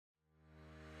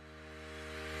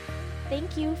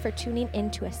Thank you for tuning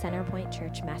into a Centerpoint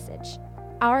Church message.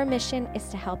 Our mission is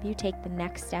to help you take the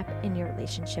next step in your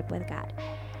relationship with God.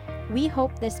 We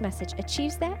hope this message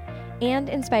achieves that and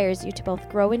inspires you to both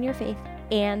grow in your faith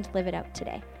and live it out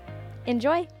today.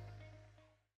 Enjoy.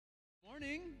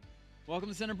 Morning.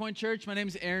 Welcome to Centerpoint Church. My name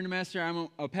is Aaron Master. I'm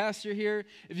a pastor here.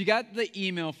 If you got the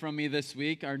email from me this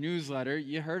week, our newsletter,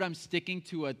 you heard I'm sticking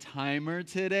to a timer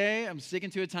today. I'm sticking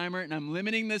to a timer, and I'm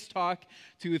limiting this talk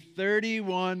to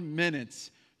 31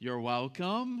 minutes. You're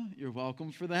welcome. You're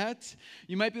welcome for that.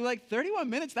 You might be like, 31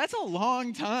 minutes? That's a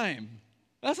long time.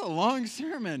 That's a long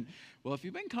sermon. Well, if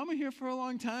you've been coming here for a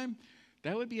long time,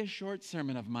 that would be a short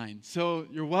sermon of mine. So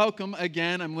you're welcome.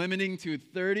 Again, I'm limiting to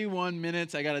 31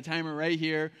 minutes. I got a timer right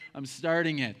here. I'm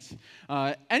starting it.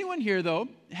 Anyone here, though,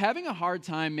 having a hard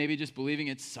time maybe just believing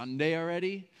it's Sunday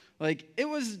already? Like, it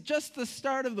was just the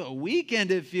start of the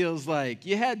weekend, it feels like.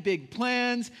 You had big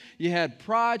plans. You had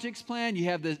projects planned. You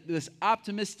have this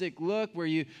optimistic look where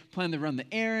you plan to run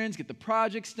the errands, get the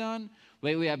projects done.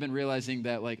 Lately, I've been realizing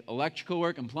that, like, electrical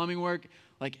work and plumbing work,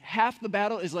 like, half the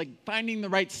battle is, like, finding the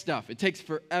right stuff. It takes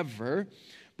forever.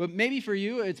 But maybe for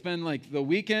you, it's been, like, the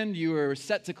weekend you were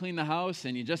set to clean the house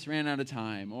and you just ran out of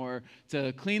time, or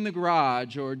to clean the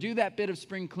garage, or do that bit of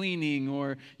spring cleaning,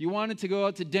 or you wanted to go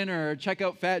out to dinner or check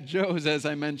out Fat Joe's, as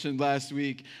I mentioned last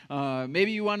week.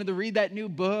 Maybe you wanted to read that new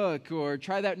book, or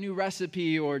try that new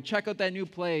recipe, or check out that new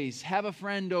place, have a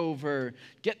friend over,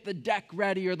 get the deck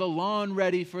ready or the lawn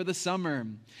ready for the summer.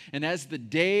 And as the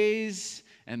days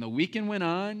and the weekend went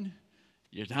on,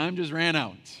 your time just ran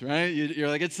out, right? You're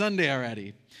like, it's Sunday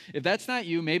already. If that's not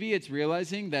you, maybe it's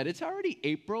realizing that it's already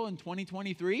April in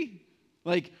 2023.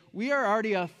 Like, we are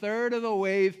already a third of the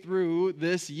way through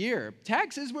this year.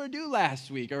 Taxes were due last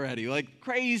week already, like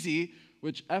crazy,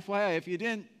 which FYI, if you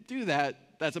didn't do that,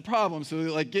 that's a problem. So,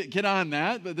 like, get on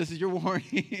that, but this is your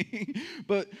warning.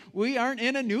 But we aren't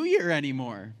in a new year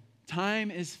anymore.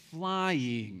 Time is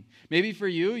flying. Maybe for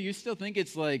you, you still think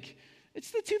it's like,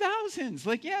 it's the 2000s.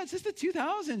 Like, yeah, it's just the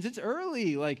 2000s. It's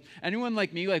early. Like, anyone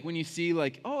like me, like, when you see,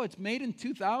 like, oh, it's made in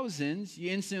 2000s,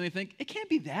 you instantly think, it can't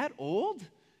be that old.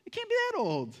 It can't be that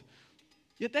old.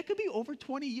 Yet that could be over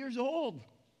 20 years old.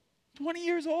 20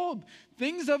 years old.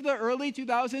 Things of the early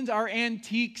 2000s are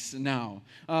antiques now.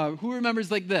 Who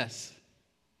remembers, like, this?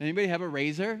 Anybody have a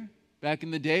razor back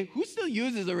in the day? Who still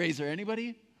uses a razor?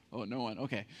 Anybody? Oh, no one.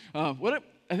 Okay.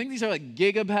 I think these are like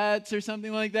gigabits or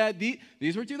something like that.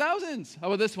 These were 2000s. How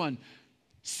about this one?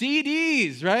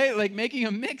 CDs, right? Like making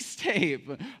a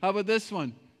mixtape. How about this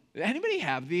one? Anybody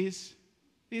have these?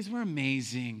 These were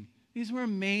amazing. These were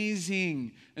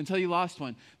amazing until you lost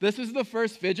one. This was the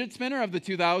first fidget spinner of the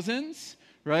 2000s,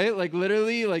 right? Like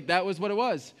literally, like that was what it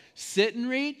was. Sit and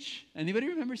reach. Anybody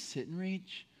remember sit and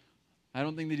reach? I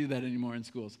don't think they do that anymore in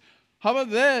schools. How about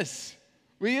this?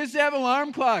 We used to have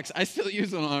alarm clocks. I still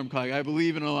use an alarm clock. I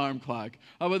believe in an alarm clock.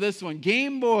 How about this one?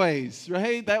 Game Boys,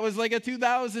 right? That was like a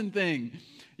 2000 thing.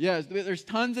 Yes, there's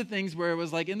tons of things where it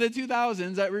was like in the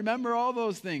 2000s, I remember all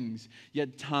those things.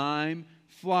 Yet time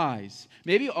flies.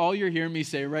 Maybe all you're hearing me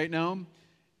say right now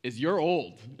is you're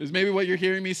old, is maybe what you're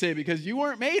hearing me say, because you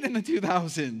weren't made in the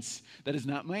 2000s. That is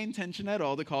not my intention at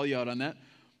all to call you out on that.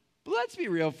 But let's be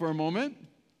real for a moment.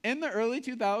 In the early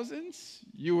 2000s,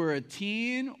 you were a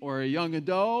teen or a young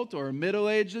adult or a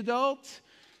middle-aged adult.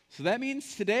 So that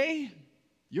means today,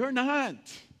 you're not.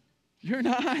 You're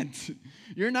not.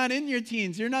 You're not in your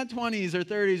teens. You're not 20s or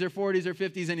 30s or 40s or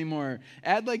 50s anymore.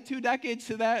 Add like 2 decades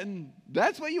to that, and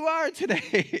that's what you are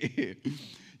today.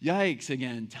 Yikes,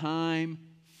 again, time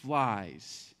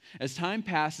flies. As time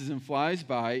passes and flies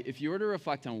by, if you were to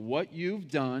reflect on what you've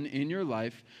done in your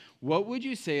life, what would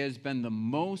you say has been the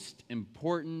most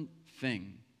important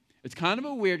thing? It's kind of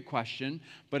a weird question,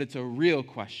 but it's a real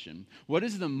question. What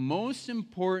is the most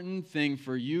important thing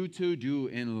for you to do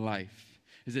in life?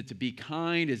 Is it to be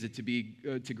kind? Is it to be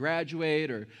to graduate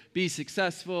or be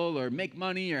successful or make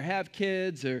money or have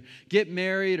kids or get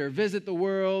married or visit the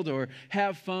world or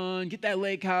have fun, get that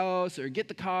lake house or get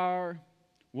the car?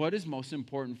 What is most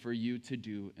important for you to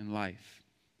do in life?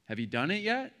 Have you done it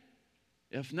yet?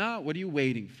 If not, what are you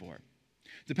waiting for?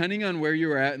 Depending on where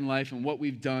you're at in life and what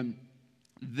we've done,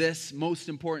 this most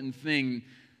important thing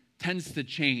tends to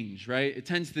change, right? It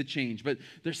tends to change. But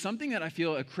there's something that I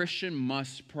feel a Christian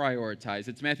must prioritize.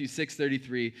 It's Matthew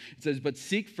 6:33. It says, "But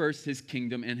seek first his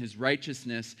kingdom and his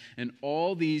righteousness, and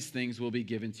all these things will be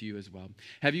given to you as well."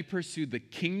 Have you pursued the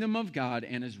kingdom of God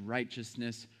and his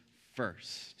righteousness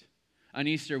first? On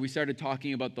Easter, we started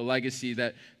talking about the legacy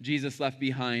that Jesus left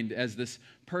behind as this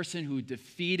person who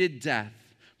defeated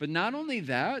death. But not only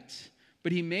that,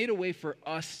 but he made a way for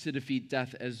us to defeat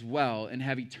death as well and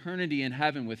have eternity in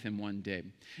heaven with him one day.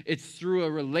 It's through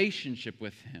a relationship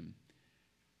with him.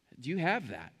 Do you have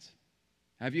that?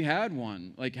 Have you had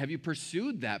one? Like, have you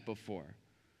pursued that before?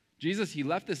 Jesus, he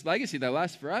left this legacy that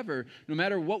lasts forever. No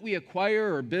matter what we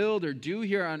acquire or build or do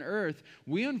here on earth,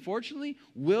 we unfortunately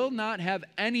will not have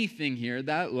anything here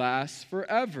that lasts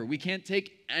forever. We can't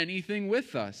take anything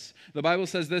with us. The Bible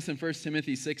says this in 1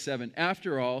 Timothy 6:7.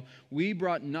 After all, we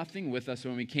brought nothing with us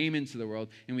when we came into the world,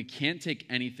 and we can't take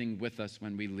anything with us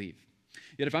when we leave.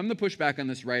 Yet if I'm to push back on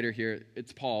this writer here,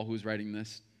 it's Paul who's writing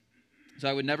this. So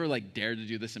I would never dare to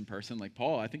do this in person. Like,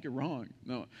 Paul, I think you're wrong.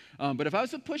 No. But if I was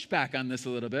to push back on this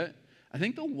a little bit, I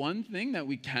think the one thing that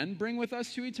we can bring with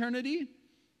us to eternity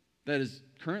that is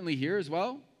currently here as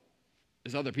well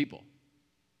is other people.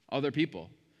 Other people.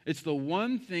 It's the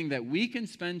one thing that we can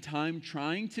spend time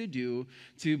trying to do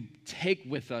to take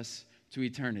with us to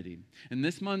eternity. And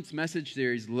this month's message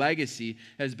series, Legacy,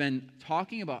 has been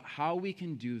talking about how we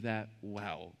can do that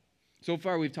well. So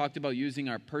far, we've talked about using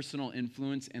our personal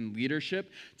influence and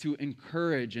leadership to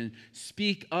encourage and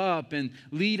speak up and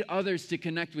lead others to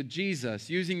connect with Jesus,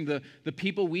 using the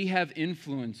people we have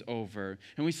influence over.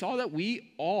 And we saw that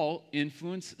we all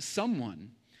influence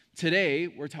someone. Today,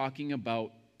 we're talking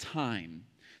about time.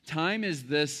 Time is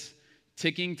this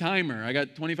ticking timer. I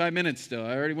got 25 minutes still.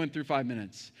 I already went through 5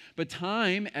 minutes. But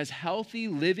time, as healthy,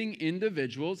 living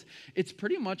individuals, it's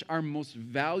pretty much our most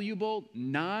valuable,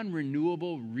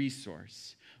 non-renewable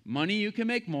resource. Money, you can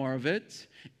make more of it.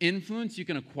 Influence, you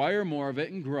can acquire more of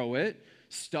it and grow it.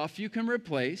 Stuff you can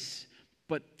replace.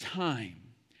 But time,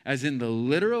 as in the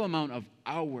literal amount of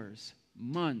hours,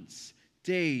 months,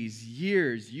 days,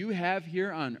 years you have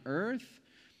here on earth,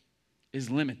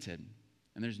 is limited.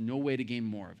 And there's no way to gain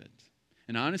more of it.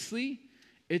 And honestly,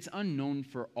 it's unknown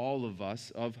for all of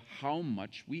us of how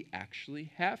much we actually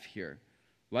have here.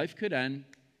 Life could end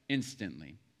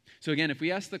instantly. So again, if we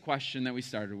ask the question that we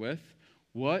started with,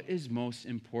 what is most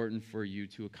important for you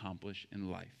to accomplish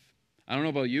in life? I don't know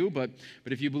about you, but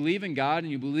if you believe in God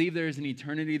and you believe there is an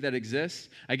eternity that exists,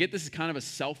 I get this is kind of a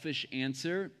selfish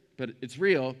answer, but it's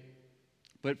real.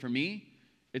 But for me,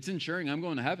 it's ensuring I'm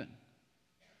going to heaven.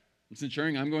 It's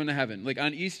ensuring I'm going to heaven. Like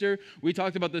on Easter, we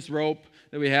talked about this rope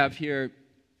that we have here.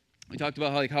 We talked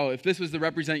about how if this was to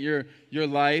represent your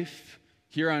life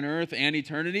here on earth and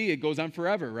eternity, it goes on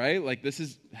forever, right? Like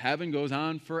heaven goes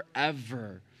on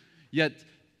forever. Yet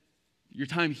your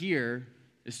time here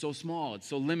is so small. It's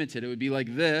so limited. It would be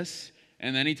like this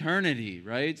and then eternity,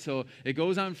 right? So it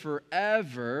goes on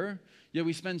forever, yet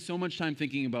we spend so much time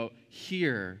thinking about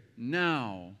here,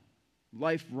 now,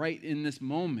 life right in this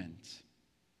moment.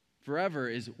 Forever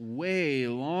is way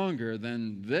longer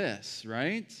than this,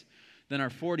 right? Than our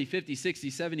 40, 50, 60,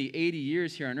 70, 80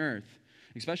 years here on earth,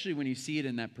 especially when you see it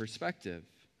in that perspective.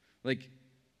 Like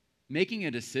making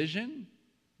a decision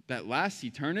that lasts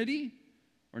eternity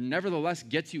or nevertheless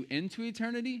gets you into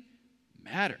eternity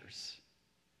matters.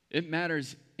 It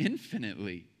matters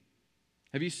infinitely.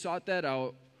 Have you sought that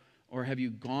out or have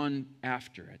you gone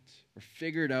after it or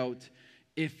figured out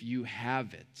if you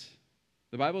have it?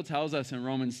 The Bible tells us in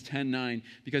Romans 10:9,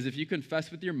 because if you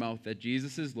confess with your mouth that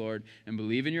Jesus is Lord and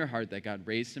believe in your heart that God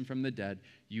raised him from the dead,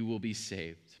 you will be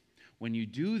saved. When you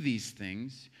do these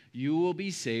things, you will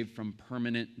be saved from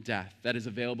permanent death. That is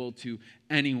available to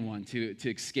anyone to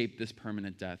escape this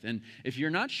permanent death. And if you're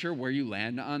not sure where you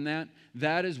land on that,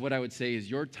 that is what I would say is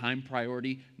your time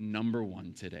priority number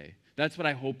one today. That's what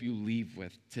I hope you leave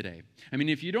with today. I mean,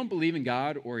 if you don't believe in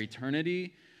God or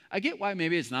eternity, I get why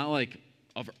maybe it's not like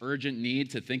of urgent need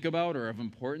to think about or of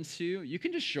importance to you. You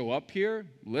can just show up here,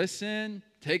 listen,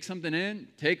 take something in,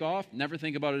 take off, never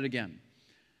think about it again.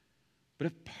 But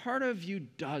if part of you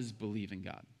does believe in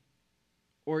God,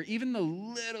 or even the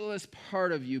littlest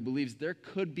part of you believes there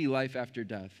could be life after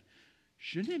death,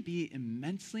 shouldn't it be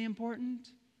immensely important?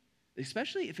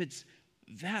 Especially if it's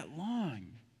that long,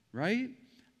 right?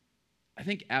 I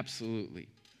think absolutely.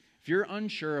 If you're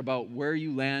unsure about where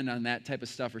you land on that type of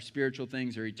stuff or spiritual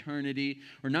things or eternity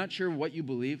or not sure what you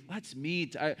believe, let's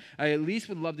meet. I at least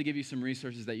would love to give you some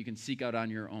resources that you can seek out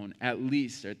on your own, at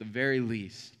least, or at the very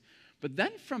least. But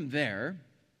then from there,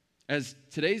 as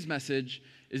today's message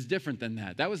is different than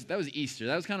that. That was Easter.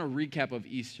 That was kind of a recap of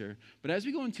Easter. But as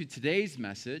we go into today's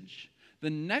message,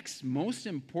 the next most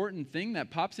important thing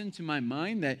that pops into my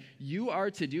mind that you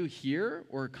are to do here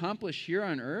or accomplish here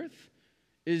on earth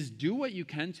is do what you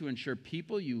can to ensure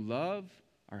people you love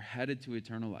are headed to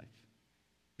eternal life.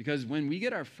 Because when we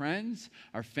get our friends,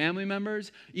 our family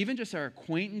members, even just our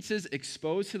acquaintances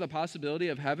exposed to the possibility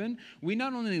of heaven, we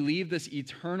not only leave this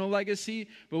eternal legacy,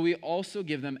 but we also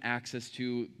give them access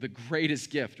to the greatest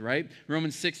gift, right?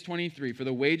 Romans 6:23, for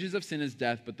the wages of sin is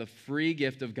death, but the free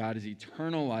gift of God is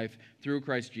eternal life through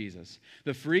Christ Jesus.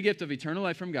 The free gift of eternal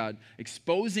life from God,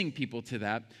 exposing people to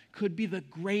that, could be the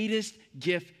greatest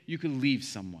gift you could leave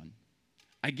someone.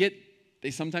 I get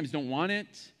they sometimes don't want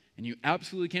it, and you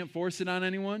absolutely can't force it on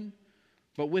anyone.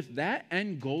 But with that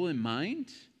end goal in mind,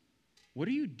 what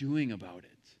are you doing about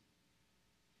it?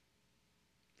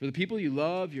 For the people you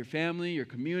love, your family, your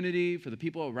community, for the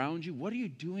people around you, what are you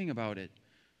doing about it?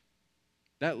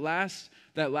 That last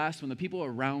one, the people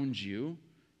around you,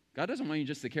 God doesn't want you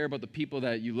just to care about the people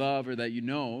that you love or that you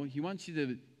know. He wants you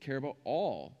to care about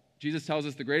all. Jesus tells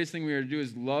us the greatest thing we are to do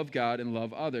is love God and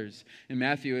love others. In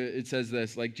Matthew, it says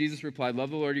this, like Jesus replied,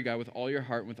 love the Lord your God with all your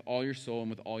heart, with all your soul,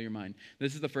 and with all your mind.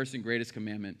 This is the first and greatest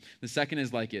commandment. The second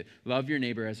is like it, love your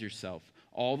neighbor as yourself.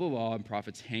 All the law and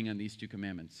prophets hang on these two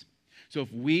commandments. So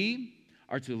if we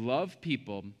are to love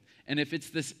people, and if it's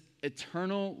this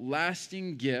eternal,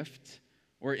 lasting gift,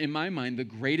 or in my mind, the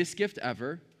greatest gift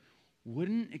ever,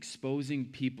 wouldn't exposing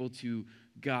people to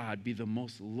God be the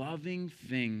most loving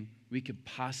thing we could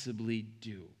possibly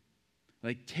do?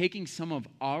 Like taking some of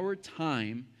our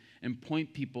time and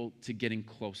point people to getting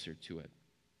closer to it.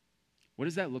 What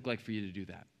does that look like for you to do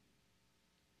that?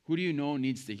 Who do you know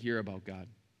needs to hear about God?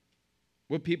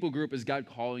 What people group is God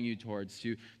calling you towards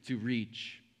to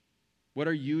reach? What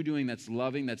are you doing that's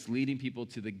loving, that's leading people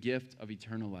to the gift of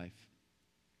eternal life?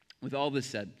 With all this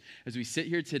said, as we sit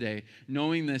here today,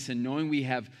 knowing this and knowing we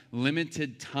have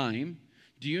limited time,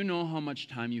 do you know how much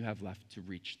time you have left to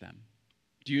reach them?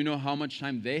 Do you know how much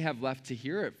time they have left to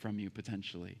hear it from you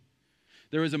potentially?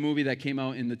 There was a movie that came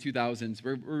out in the 2000s.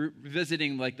 We're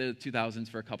visiting like the 2000s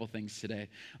for a couple things today.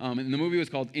 And the movie was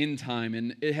called In Time,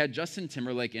 and it had Justin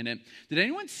Timberlake in it. Did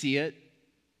anyone see it?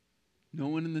 No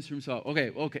one in this room saw it.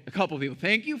 Okay, a couple people.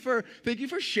 Thank you for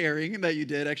sharing that you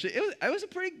did. Actually, it was a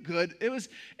pretty good. It was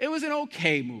an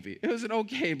okay movie. It was an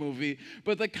okay movie,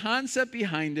 but the concept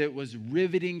behind it was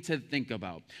riveting to think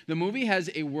about. The movie has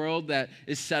a world that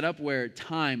is set up where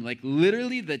time, like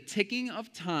literally the ticking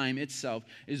of time itself,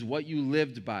 is what you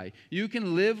lived by. You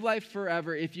can live life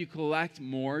forever if you collect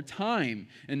more time,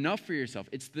 enough for yourself.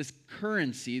 It's this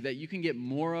currency that you can get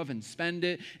more of and spend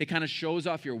it. It kind of shows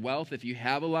off your wealth if you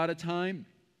have a lot of time.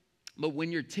 But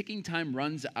when your ticking time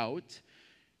runs out,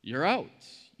 you're out.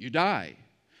 You die.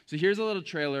 So here's a little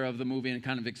trailer of the movie, and it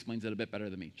kind of explains it a bit better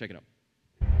than me. Check it out.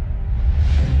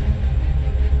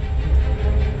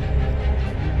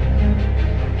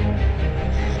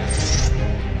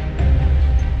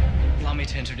 Allow me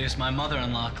to introduce my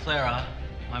mother-in-law, Clara,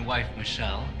 my wife,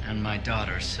 Michelle, and my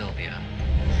daughter, Sylvia.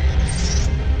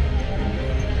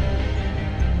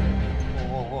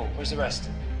 Whoa. Where's the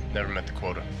rest? Never met the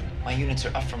quota. My units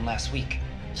are up from last week.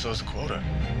 So is the quota.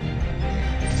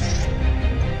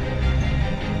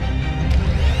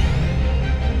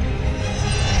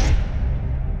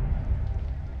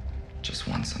 Just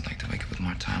once, I'd like to wake up with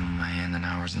more time on my hand than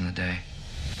hours in the day.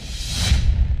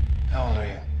 How old are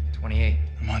you? 28.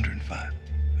 I'm 105.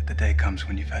 But the day comes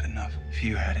when you've had enough. If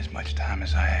you had as much time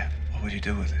as I have, what would you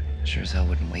do with it? Sure as hell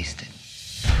wouldn't waste it.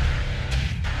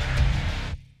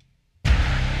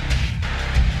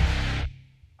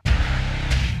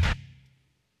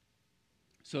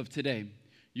 So if today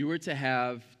you were to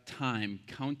have time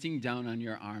counting down on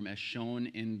your arm as shown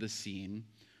in the scene,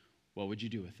 what would you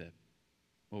do with it?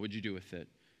 What would you do with it?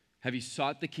 Have you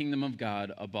sought the kingdom of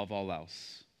God above all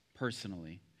else,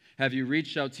 personally? Have you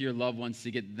reached out to your loved ones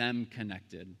to get them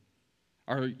connected?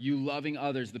 Are you loving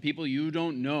others, the people you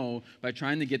don't know, by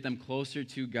trying to get them closer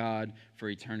to God for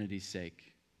eternity's sake?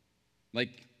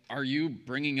 Like, are you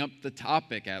bringing up the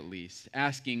topic at least,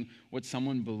 asking what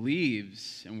someone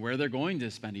believes and where they're going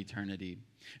to spend eternity?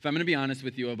 If I'm going to be honest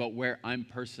with you about where I'm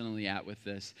personally at with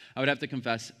this, I would have to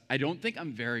confess, I don't think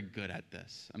I'm very good at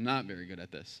this. I'm not very good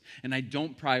at this. And I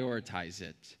don't prioritize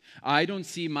it. I don't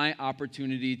see my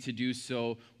opportunity to do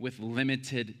so with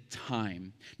limited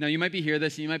time. Now, you might be hearing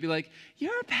this and you might be like,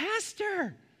 you're a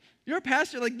pastor. You're a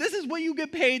pastor. Like, this is what you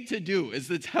get paid to do, is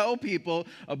to tell people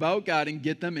about God and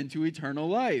get them into eternal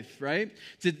life, right?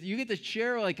 You get to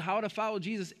share like how to follow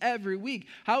Jesus every week.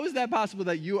 How is that possible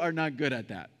that you are not good at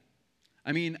that?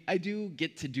 I mean, I do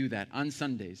get to do that on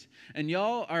Sundays. And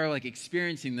y'all are like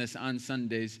experiencing this on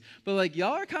Sundays. But like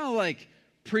y'all are kind of like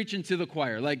preaching to the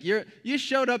choir. Like you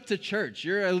showed up to church.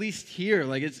 You're at least here.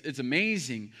 Like it's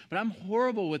amazing. But I'm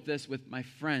horrible with this with my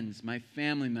friends, my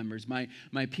family members, my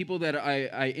people that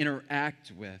I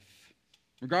interact with.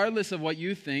 Regardless of what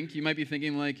you think, you might be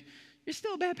thinking like, you're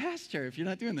still a bad pastor if you're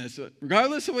not doing this. So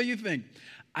regardless of what you think,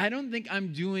 I don't think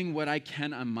I'm doing what I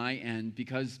can on my end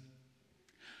because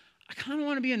I kind of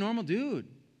want to be a normal dude.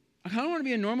 I kind of want to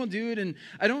be a normal dude, and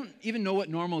I don't even know what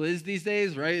normal is these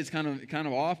days, right? It's kind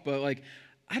of off, but like,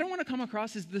 I don't want to come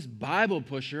across as this Bible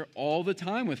pusher all the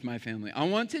time with my family. I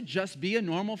want to just be a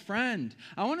normal friend.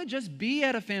 I want to just be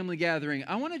at a family gathering.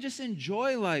 I want to just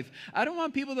enjoy life. I don't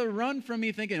want people to run from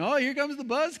me thinking, oh, here comes the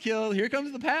buzzkill, here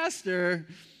comes the pastor.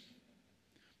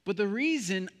 But the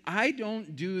reason I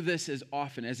don't do this as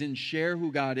often, as in share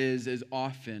who God is as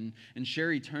often and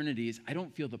share eternity, is I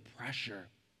don't feel the pressure.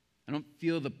 I don't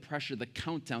feel the pressure, the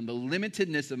countdown, the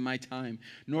limitedness of my time,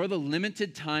 nor the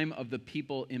limited time of the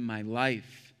people in my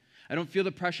life. I don't feel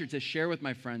the pressure to share with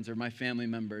my friends or my family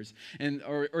members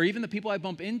or even the people I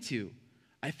bump into.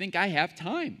 I think I have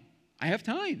time. I have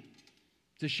time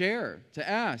to share, to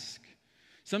ask.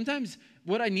 Sometimes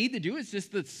what I need to do is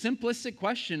just the simplistic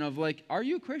question of like, are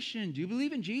you a Christian? Do you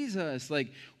believe in Jesus?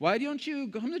 Like, why don't you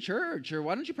come to church? Or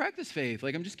why don't you practice faith?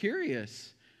 Like, I'm just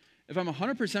curious. If I'm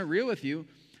 100% real with you,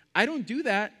 I don't do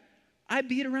that. I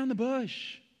beat around the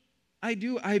bush. I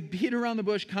beat around the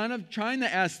bush, kind of trying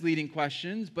to ask leading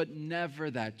questions, but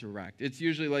never that direct. It's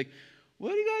usually like, what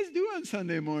do you guys do on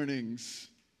Sunday mornings?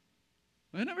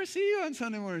 I never see you on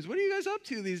Sunday mornings. What are you guys up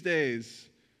to these days?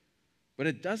 But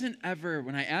it doesn't ever,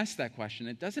 when I ask that question,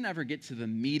 it doesn't ever get to the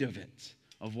meat of it,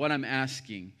 of what I'm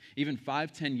asking. Even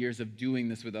 5-10 years of doing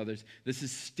this with others, this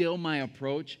is still my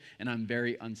approach, and I'm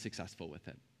very unsuccessful with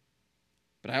it.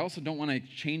 But I also don't want to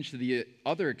change to the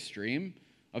other extreme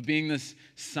of being this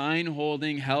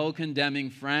sign-holding,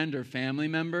 hell-condemning friend or family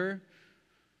member.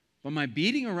 But my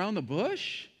beating around the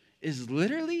bush is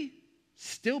literally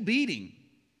still beating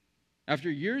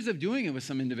after years of doing it with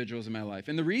some individuals in my life.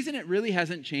 And the reason it really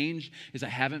hasn't changed is I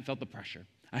haven't felt the pressure.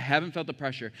 I haven't felt the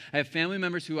pressure. I have family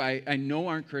members who I know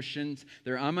aren't Christians.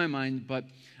 They're on my mind, but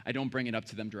I don't bring it up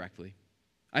to them directly.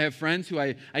 I have friends who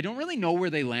I don't really know where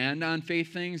they land on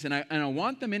faith things, and I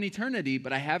want them in eternity,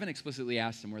 but I haven't explicitly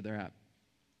asked them where they're at.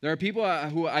 There are people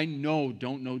who I know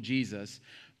don't know Jesus,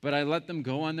 but I let them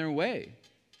go on their way.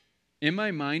 In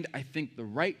my mind, I think the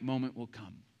right moment will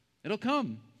come. It'll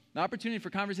come. The opportunity for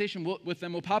conversation with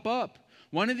them will pop up.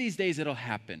 One of these days, it'll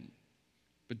happen.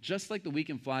 But just like the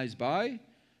weekend flies by,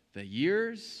 the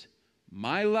years,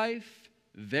 my life,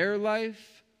 their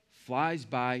life, flies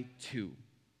by too.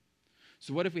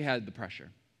 So what if we had the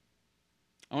pressure?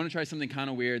 I want to try something kind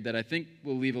of weird that I think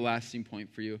will leave a lasting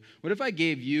point for you. What if I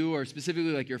gave you, or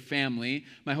specifically like your family,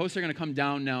 my hosts are going to come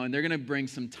down now and they're going to bring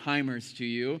some timers to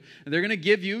you. And they're going to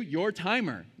give you your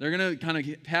timer. They're going to kind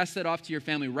of pass that off to your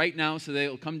family right now, so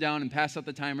they'll come down and pass out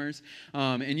the timers.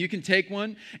 And you can take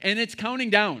one, and it's counting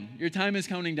down. Your time is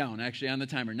counting down, actually, on the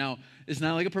timer. Now, it's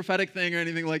not like a prophetic thing or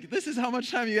anything like, this is how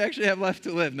much time you actually have left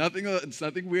to live. It's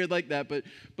nothing weird like that. But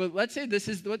let's say this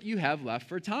is what you have left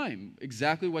for time,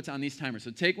 exactly what's on these timers.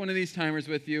 So take one of these timers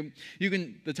with you.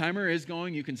 The timer is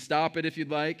going. You can stop it if you'd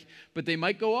like, but they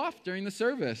might go off during the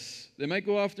service.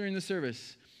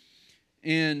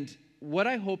 And what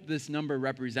I hope this number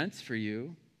represents for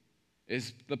you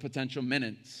is the potential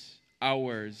minutes,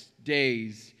 hours,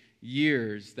 days,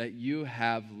 years that you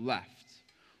have left.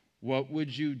 What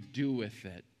would you do with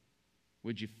it?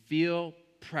 Would you feel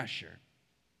pressure?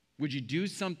 Would you do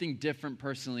something different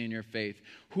personally in your faith?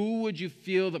 Who would you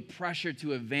feel the pressure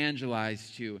to evangelize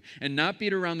to and not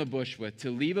beat around the bush with, to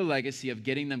leave a legacy of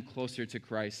getting them closer to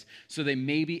Christ so they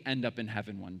maybe end up in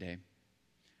heaven one day?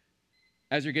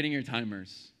 As you're getting your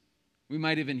timers, we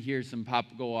might even hear some pop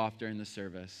go off during the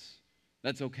service.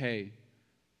 That's okay,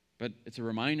 but it's a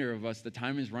reminder of us the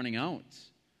time is running out.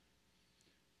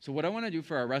 So what I want to do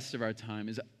for our rest of our time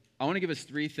is I want to give us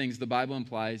 3 things the Bible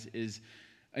implies is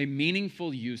a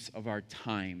meaningful use of our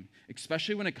time,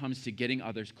 especially when it comes to getting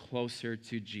others closer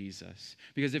to Jesus.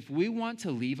 Because if we want to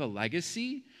leave a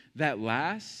legacy that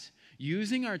lasts,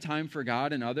 using our time for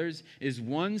God and others is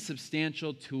one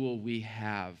substantial tool we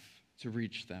have to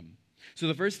reach them. So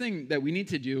the first thing that we need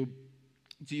to do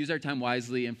to use our time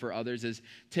wisely and for others is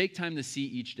take time to see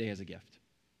each day as a gift.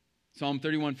 Psalm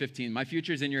 31:15, my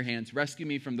future is in your hands. Rescue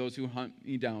me from those who hunt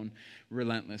me down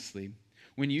relentlessly.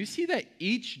 When you see that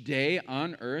each day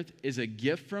on earth is a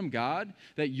gift from God,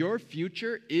 that your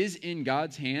future is in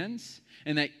God's hands,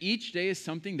 and that each day is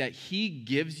something that He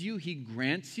gives you, He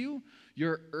grants you,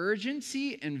 your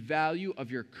urgency and value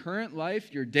of your current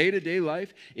life, your day-to-day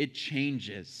life, it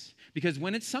changes. Because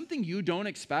when it's something you don't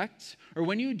expect, or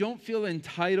when you don't feel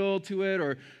entitled to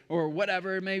it, or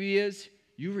whatever it maybe is,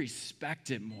 you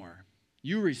respect it more.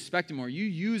 You respect it more. You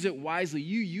use it wisely.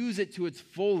 You use it to its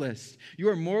fullest. You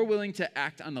are more willing to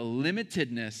act on the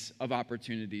limitedness of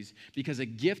opportunities because a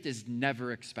gift is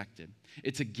never expected.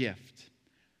 It's a gift.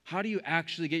 How do you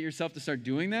actually get yourself to start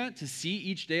doing that? To see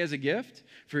each day as a gift?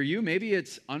 For you, maybe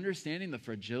it's understanding the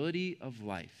fragility of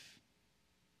life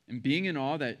and being in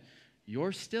awe that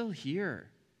you're still here.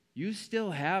 You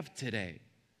still have today.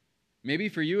 Maybe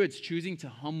for you, it's choosing to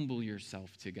humble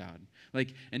yourself to God,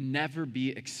 and never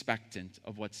be expectant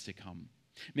of what's to come.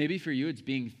 Maybe for you, it's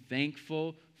being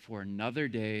thankful for another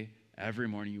day every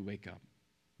morning you wake up,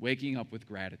 waking up with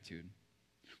gratitude.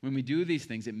 When we do these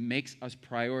things, it makes us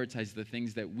prioritize the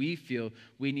things that we feel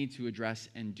we need to address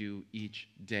and do each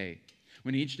day.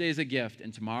 When each day is a gift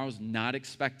and tomorrow's not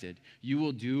expected, you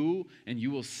will do and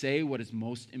you will say what is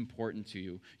most important to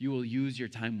you. You will use your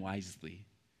time wisely.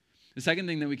 The second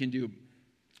thing that we can do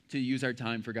to use our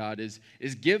time for God is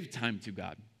give time to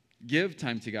God. Give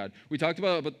time to God. We talked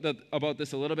about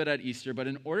this a little bit at Easter, but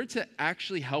in order to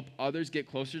actually help others get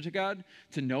closer to God,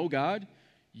 to know God,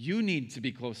 you need to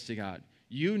be close to God.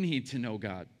 You need to know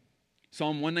God.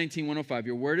 Psalm 119, 105,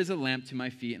 your word is a lamp to my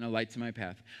feet and a light to my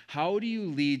path. How do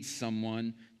you lead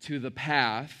someone to the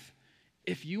path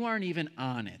if you aren't even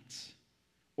on it?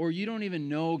 Or you don't even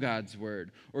know God's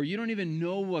word, or you don't even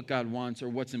know what God wants or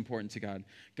what's important to God.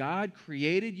 God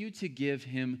created you to give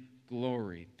him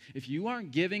glory. If you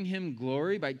aren't giving him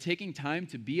glory by taking time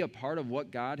to be a part of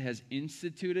what God has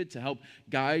instituted to help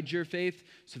guide your faith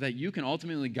so that you can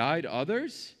ultimately guide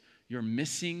others, you're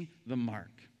missing the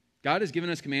mark. God has given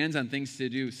us commands on things to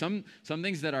do. Some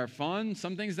things that are fun,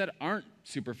 some things that aren't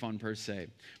super fun per se,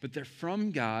 but they're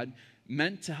from God,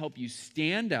 meant to help you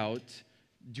stand out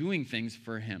doing things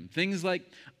for him. Things like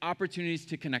opportunities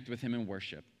to connect with him in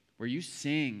worship, where you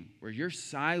sing, where you're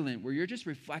silent, where you're just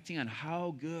reflecting on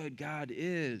how good God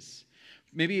is.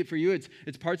 Maybe for you,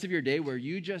 it's parts of your day where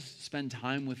you just spend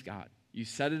time with God. You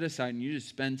set it aside and you just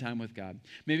spend time with God.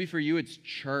 Maybe for you, it's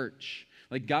church.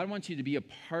 God wants you to be a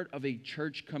part of a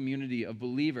church community of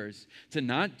believers. To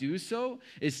not do so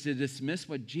is to dismiss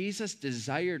what Jesus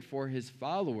desired for his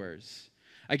followers.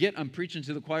 I'm preaching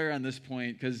to the choir on this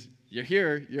point because you're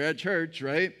here, you're at church,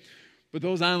 right? But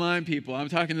those online people, I'm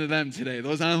talking to them today,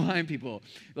 those online people,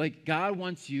 God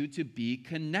wants you to be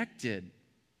connected.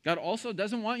 God also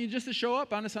doesn't want you just to show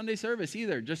up on a Sunday service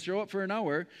either, just show up for an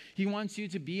hour. He wants you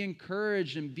to be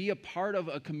encouraged and be a part of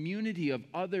a community of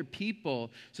other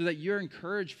people so that you're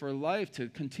encouraged for life to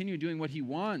continue doing what he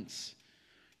wants.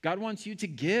 God wants you to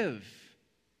give.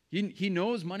 He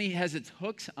knows money has its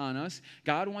hooks on us.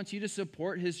 God wants you to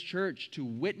support his church, to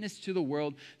witness to the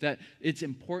world that it's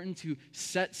important to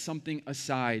set something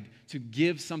aside, to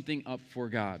give something up for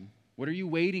God. What are you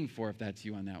waiting for if that's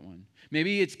you on that one?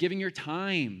 Maybe it's giving your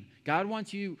time. God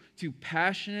wants you to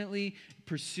passionately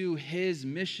pursue his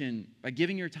mission by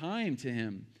giving your time to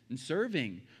him and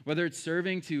serving, whether it's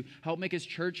serving to help make his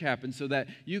church happen so that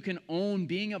you can own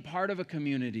being a part of a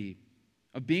community,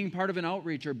 of being part of an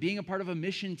outreach, or being a part of a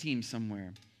mission team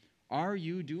somewhere. Are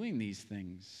you doing these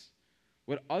things?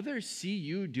 What others see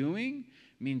you doing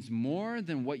means more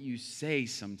than what you say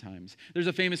sometimes. There's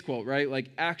a famous quote, right?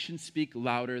 Actions speak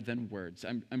louder than words.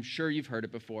 I'm sure you've heard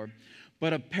it before.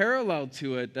 But a parallel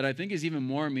to it that I think is even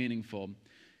more meaningful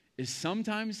is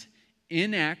sometimes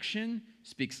inaction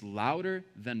speaks louder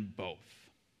than both.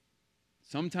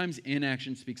 Sometimes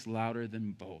inaction speaks louder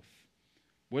than both.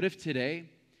 What if today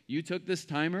you took this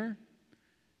timer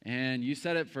and you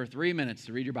set it for 3 minutes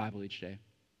to read your Bible each day?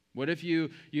 What if you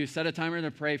set a timer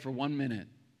to pray for 1 minute?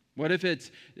 What if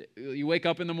you wake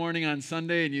up in the morning on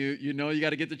Sunday and you know you got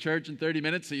to get to church in 30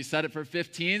 minutes, so you set it for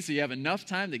 15 so you have enough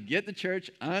time to get to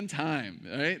church on time,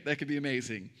 right? That could be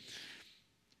amazing.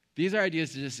 These are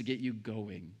ideas just to get you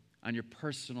going on your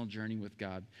personal journey with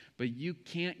God, but you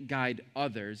can't guide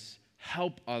others,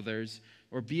 help others,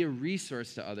 or be a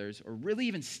resource to others, or really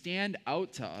even stand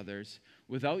out to others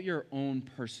without your own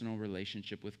personal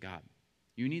relationship with God.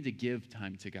 You need to give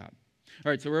time to God. All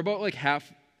right, so we're about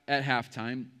at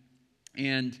halftime,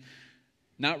 and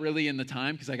not really in the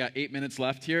time because I got 8 minutes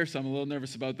left here, so I'm a little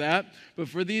nervous about that. But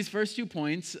for these first 2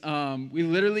 points, we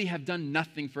literally have done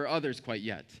nothing for others quite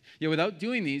yet. Yet without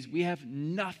doing these, we have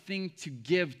nothing to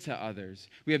give to others.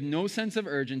 We have no sense of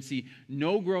urgency,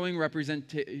 no growing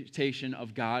representation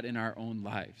of God in our own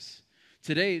lives.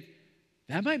 Today,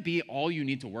 that might be all you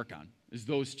need to work on, is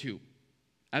those two.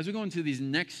 As we go into these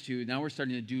next two, now we're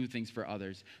starting to do things for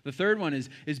others. The third one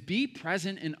is be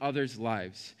present in others'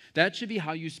 lives. That should be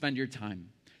how you spend your time.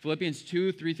 Philippians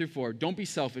 2, 3 through 4. Don't be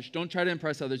selfish. Don't try to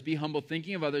impress others. Be humble,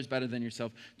 thinking of others better than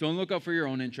yourself. Don't look out for your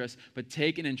own interests, but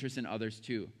take an interest in others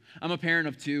too. I'm a parent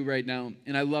of 2 right now,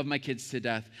 and I love my kids to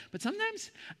death. But sometimes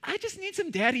I just need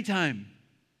some daddy time.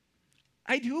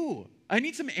 I do. I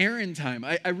need some Aaron time.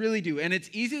 I really do. And it's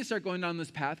easy to start going down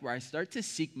this path where I start to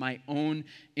seek my own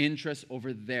interests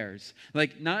over theirs.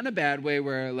 Like, not in a bad way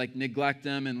where I, like, neglect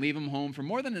them and leave them home for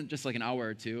more than just like an hour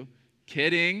or two.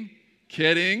 Kidding.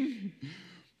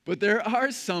 But there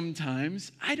are some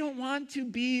times I don't want to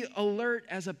be alert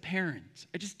as a parent.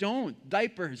 I just don't.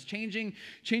 Diapers, changing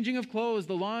of clothes,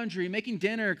 the laundry, making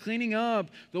dinner, cleaning up,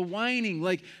 the whining,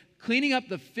 like cleaning up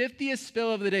the 50th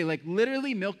spill of the day. Like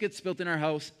literally milk gets spilt in our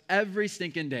house every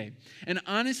stinking day. And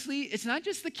honestly, it's not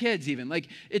just the kids even. Like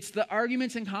it's the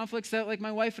arguments and conflicts that like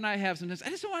my wife and I have sometimes. I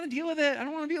just don't want to deal with it. I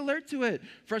don't want to be alert to it.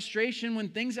 Frustration when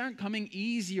things aren't coming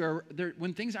easy or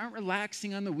when things aren't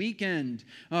relaxing on the weekend.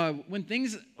 When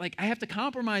things like I have to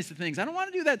compromise the things. I don't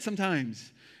want to do that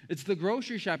sometimes. It's the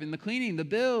grocery shopping, the cleaning, the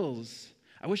bills.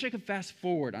 I wish I could fast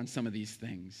forward on some of these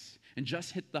things and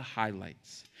just hit the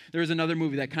highlights. There was another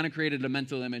movie that kind of created a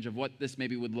mental image of what this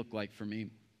maybe would look like for me.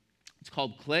 It's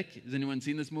called Click. Has anyone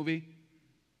seen this movie?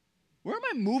 Where are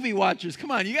my movie watchers?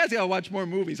 Come on, you guys gotta watch more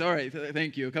movies. All right,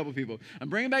 thank you, a couple people. I'm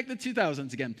bringing back the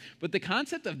 2000s again. But the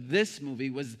concept of this movie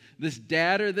was this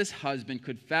dad or this husband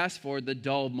could fast forward the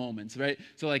dull moments, right?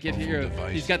 So like if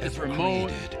he's got this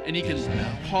remote and he can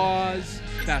pause,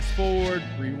 fast forward,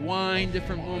 rewind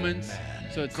different moments.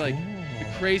 So it's like the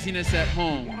craziness at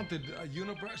home.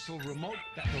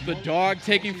 The dog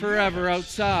taking forever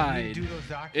outside.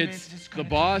 It's the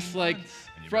boss like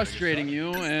frustrating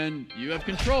you and you have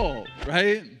control,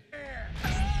 right?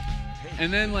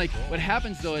 And then like what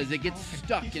happens though is it gets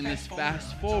stuck in this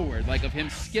fast forward, like of him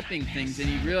skipping things, and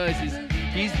he realizes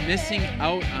he's missing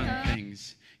out on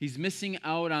things. He's missing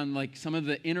out on like some of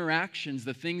the interactions,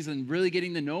 the things, and really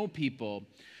getting to know people.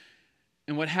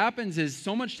 And what happens is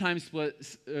so much time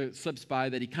slips by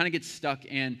that he kind of gets stuck,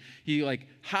 and he like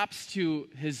hops to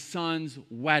his son's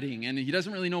wedding, and he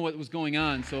doesn't really know what was going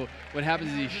on. So what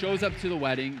happens is he shows up to the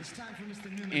wedding,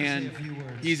 and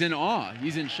he's in awe.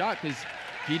 He's in shock because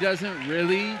he doesn't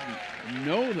really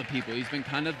know the people. He's been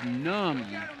kind of numb,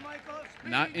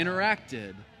 not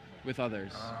interacted with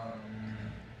others.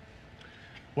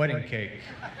 Wedding cake.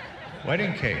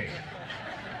 Wedding cake.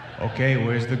 Okay,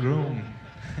 where's the groom?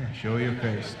 Show your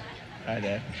face. Hi,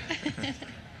 Dad.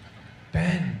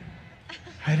 Ben,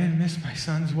 I didn't miss my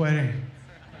son's wedding.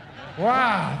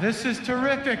 Wow, this is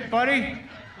terrific, buddy.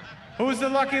 Who's the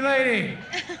lucky lady?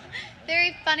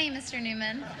 Very funny, Mr.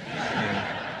 Newman.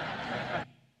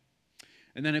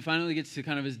 And then it finally gets to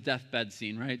kind of his deathbed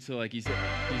scene, right? So like his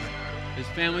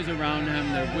family's around him.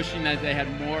 They're wishing that they had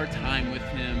more time with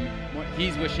him.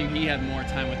 He's wishing he had more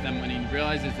time with them when he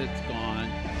realizes it's gone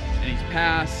and he's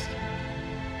passed.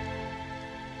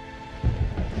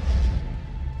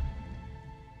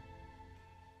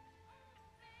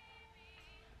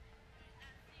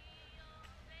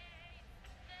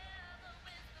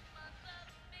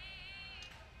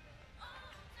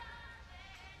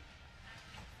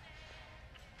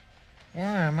 Where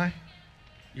am I?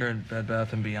 You're in Bed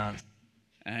Bath & Beyond.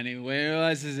 And he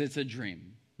realizes it's a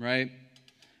dream, right?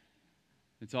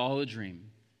 It's all a dream.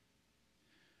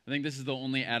 I think this is the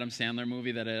only Adam Sandler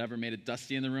movie that had ever made it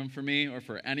dusty in the room for me or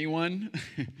for anyone.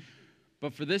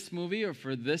 But for this movie or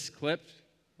for this clip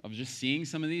of just seeing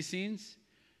some of these scenes,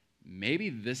 maybe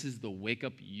this is the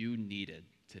wake-up you needed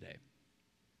today.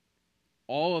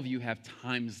 All of you have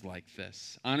times like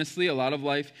this. Honestly, a lot of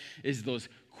life is those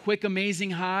quick,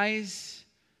 amazing highs,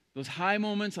 those high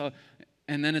moments,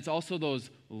 and then it's also those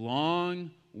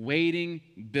long, waiting,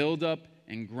 build-up,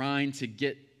 and grind to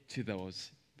get to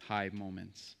those high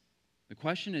moments. The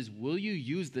question is, will you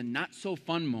use the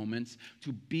not-so-fun moments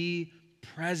to be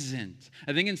present?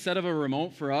 I think instead of a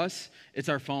remote for us, it's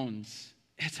our phones.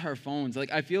 It's our phones.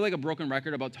 Like, I feel like a broken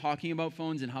record about talking about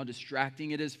phones and how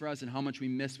distracting it is for us and how much we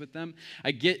miss with them.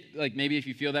 I get, like, maybe if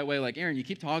you feel that way, like, Aaron, you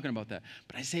keep talking about that.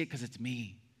 But I say it because it's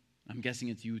me. I'm guessing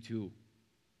it's you too.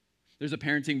 There's a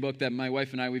parenting book that my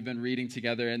wife and I, we've been reading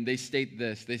together, and they state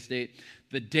this. They state,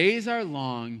 the days are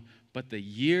long, but the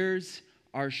years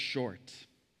are short.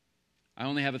 I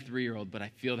only have a 3-year-old, but I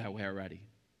feel that way already.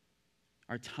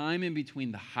 Our time in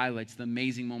between the highlights, the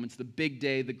amazing moments, the big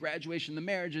day, the graduation, the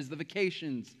marriages, the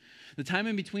vacations, the time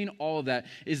in between all of that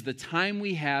is the time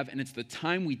we have, and it's the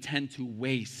time we tend to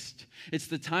waste. It's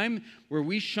the time where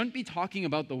we shouldn't be talking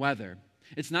about the weather.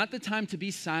 It's not the time to be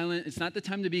silent. It's not the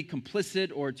time to be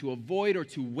complicit or to avoid or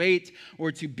to wait or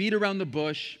to beat around the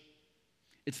bush.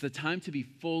 It's the time to be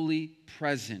fully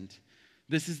present.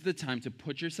 This is the time to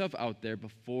put yourself out there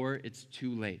before it's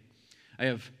too late. I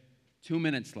have 2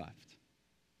 minutes left.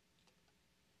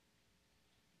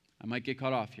 I might get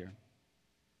cut off here.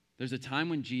 There's a time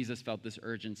when Jesus felt this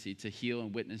urgency to heal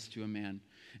and witness to a man.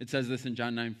 It says this in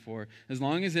John 9:4. As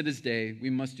long as it is day, we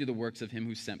must do the works of him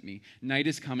who sent me. Night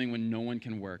is coming when no one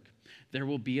can work. There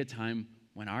will be a time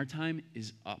when our time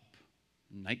is up.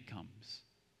 Night comes.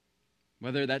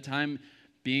 Whether that time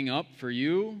being up for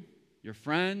you, your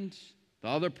friend, the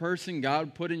other person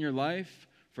God put in your life,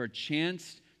 for a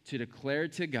chance to declare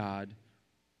to God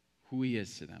who he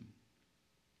is to them.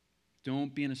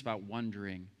 Don't be in a spot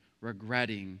wondering,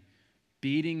 regretting,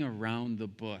 beating around the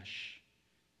bush.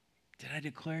 Did I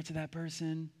declare to that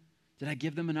person? Did I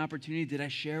give them an opportunity? Did I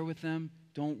share with them?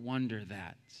 Don't wonder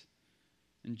that.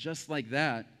 And just like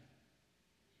that,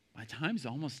 my time's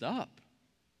almost up.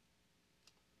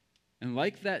 And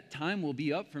like that time will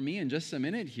be up for me in just a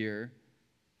minute here,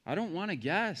 I don't want to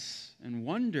guess and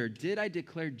wonder, did I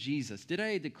declare Jesus? Did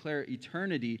I declare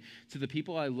eternity to the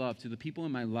people I love, to the people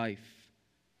in my life?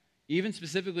 Even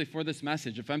specifically for this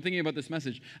message, if I'm thinking about this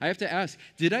message, I have to ask,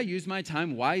 did I use my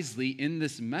time wisely in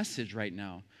this message right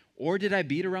now? Or did I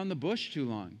beat around the bush too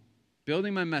long?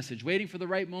 Building my message, waiting for the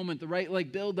right moment, the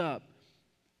right build up.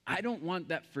 I don't want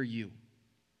that for you.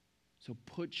 So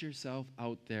put yourself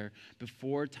out there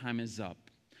before time is up.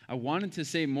 I wanted to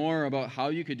say more about how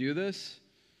you could do this,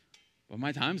 but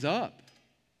my time's up.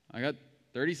 I got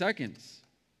 30 seconds.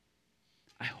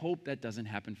 I hope that doesn't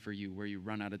happen for you where you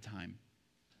run out of time.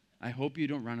 I hope you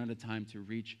don't run out of time to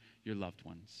reach your loved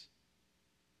ones.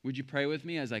 Would you pray with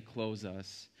me as I close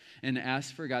us and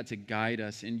ask for God to guide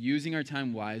us in using our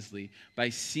time wisely by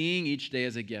seeing each day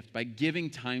as a gift, by giving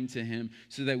time to him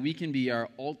so that we can be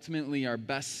ultimately our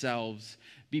best selves,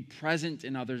 be present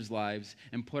in others' lives,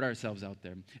 and put ourselves out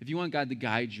there. If you want God to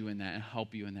guide you in that and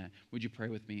help you in that, would you pray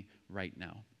with me right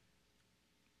now?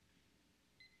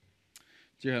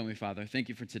 Dear Heavenly Father, thank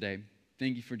you for today.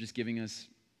 Thank you for just giving us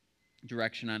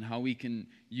direction on how we can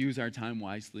use our time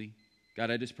wisely. God,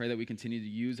 I just pray that we continue to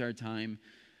use our time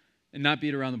and not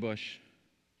beat around the bush.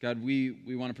 God, we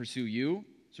want to pursue you.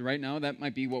 So right now, that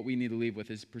might be what we need to leave with,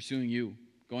 is pursuing you,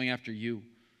 going after you,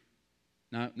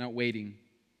 not waiting.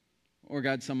 Or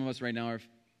God, some of us right now,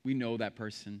 we know that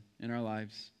person in our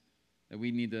lives that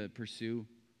we need to pursue.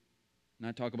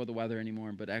 Not talk about the weather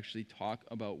anymore, but actually talk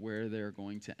about where they're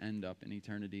going to end up in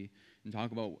eternity and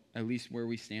talk about at least where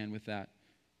we stand with that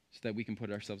so that we can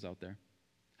put ourselves out there.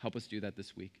 Help us do that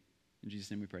this week. In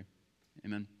Jesus' name we pray.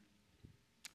 Amen.